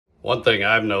One thing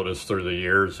I've noticed through the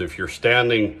years, if you're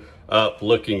standing up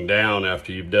looking down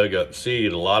after you've dug up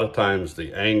seed, a lot of times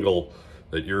the angle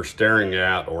that you're staring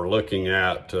at or looking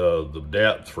at the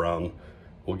depth from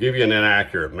will give you an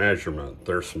inaccurate measurement.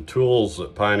 There's some tools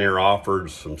that Pioneer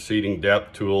offers, some seeding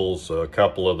depth tools. A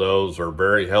couple of those are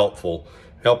very helpful,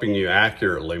 helping you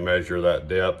accurately measure that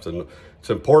depth. And it's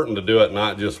important to do it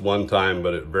not just one time,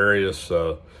 but at various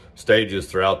stages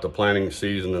throughout the planting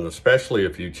season, and especially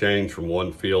if you change from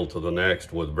one field to the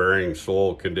next with varying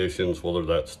soil conditions, whether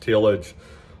that's tillage,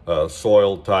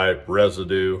 soil type,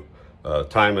 residue,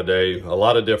 time of day. A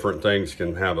lot of different things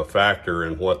can have a factor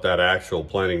in what that actual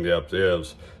planting depth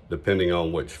is, depending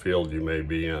on which field you may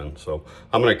be in. So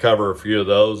I'm going to cover a few of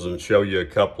those and show you a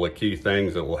couple of key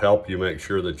things that will help you make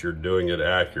sure that you're doing it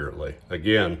accurately.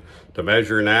 Again, to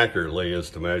measure inaccurately is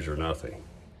to measure nothing.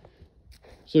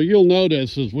 So you'll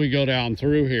notice as we go down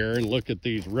through here and look at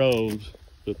these rows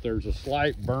that there's a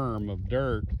slight berm of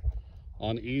dirt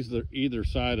on either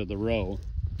side of the row.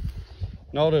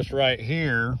 Notice right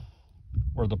here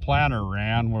where the planter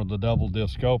ran, where the double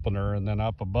disc opener, and then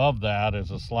up above that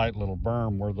is a slight little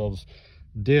berm where those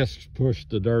discs push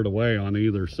the dirt away on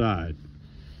either side.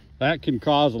 That can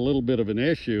cause a little bit of an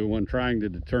issue when trying to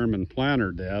determine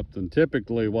planter depth, and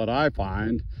typically what I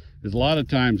find is a lot of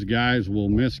times guys will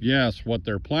misguess what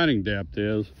their planting depth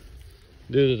is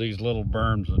due to these little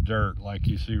berms of dirt like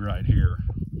you see right here.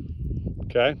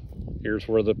 Okay, here's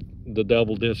where the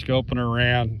double disc opener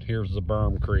ran, here's the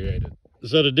berm created.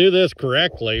 So to do this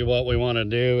correctly, what we want to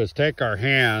do is take our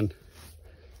hand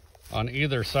on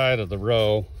either side of the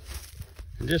row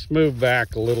and just move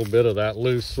back a little bit of that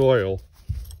loose soil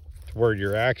to where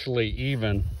you're actually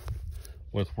even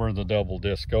with where the double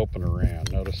disc opener ran.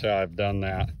 Notice how I've done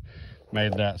that,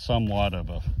 made that somewhat of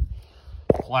a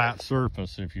flat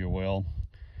surface, if you will,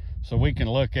 so we can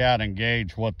look at and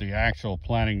gauge what the actual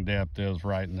planting depth is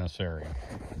right in this area.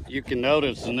 You can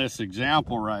notice in this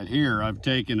example right here, I've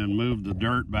taken and moved the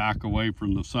dirt back away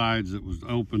from the sides that was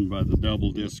opened by the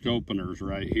double disc openers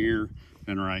right here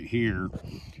and right here.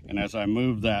 And as I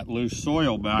moved that loose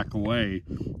soil back away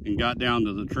and got down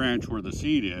to the trench where the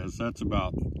seed is, that's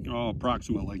about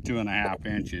approximately 2.5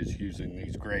 inches using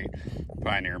these great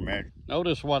Pioneer measures.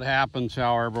 Notice what happens,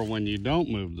 however, when you don't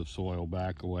move the soil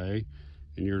back away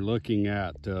and you're looking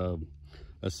at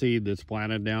a seed that's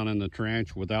planted down in the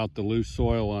trench without the loose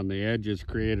soil on the edges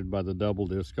created by the double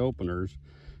disc openers.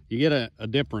 You get a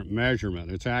different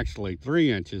measurement. It's actually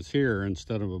 3 inches here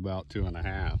instead of about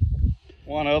 2.5.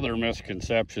 One other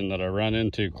misconception that I run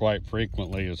into quite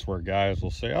frequently is where guys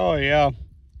will say, oh yeah,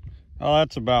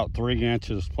 that's about 3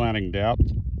 inches planting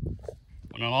depth.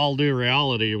 But in all due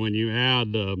reality, when you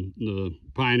add the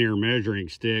Pioneer measuring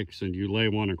sticks and you lay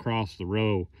one across the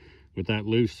row with that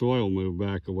loose soil moved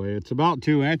back away, it's about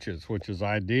 2 inches, which is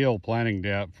ideal planting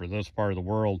depth for this part of the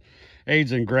world.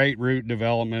 Aids in great root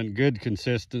development, good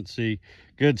consistency,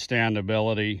 good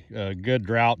standability, good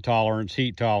drought tolerance,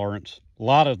 heat tolerance. A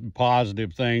lot of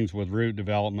positive things with root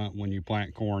development when you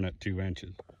plant corn at 2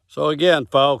 inches. So again,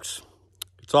 folks,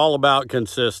 it's all about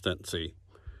consistency.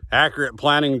 Accurate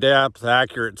planting depth,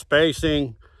 accurate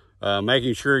spacing,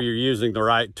 making sure you're using the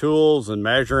right tools and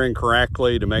measuring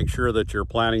correctly to make sure that your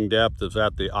planting depth is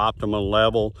at the optimal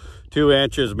level. 2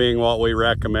 inches being what we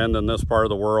recommend in this part of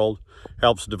the world.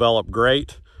 Helps develop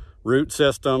great root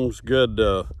systems, good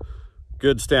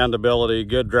standability,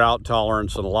 good drought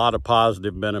tolerance, and a lot of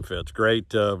positive benefits.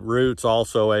 Great roots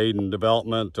also aid in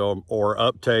development or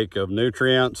uptake of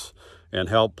nutrients and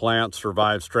help plants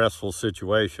survive stressful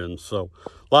situations. So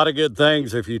a lot of good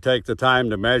things if you take the time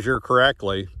to measure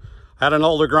correctly. I had an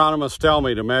old agronomist tell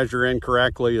me to measure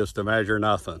incorrectly is to measure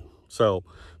nothing. So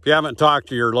if you haven't talked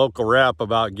to your local rep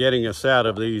about getting a set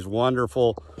of these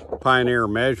wonderful Pioneer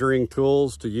measuring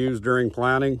tools to use during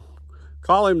planting,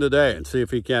 call him today and see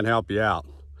if he can't help you out.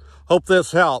 Hope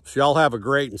this helps. Y'all have a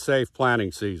great and safe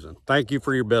planting season. Thank you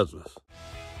for your business.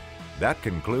 That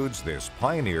concludes this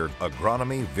Pioneer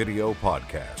Agronomy video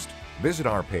podcast. Visit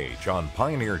our page on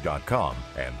pioneer.com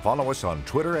and follow us on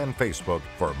Twitter and Facebook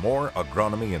for more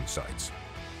agronomy insights.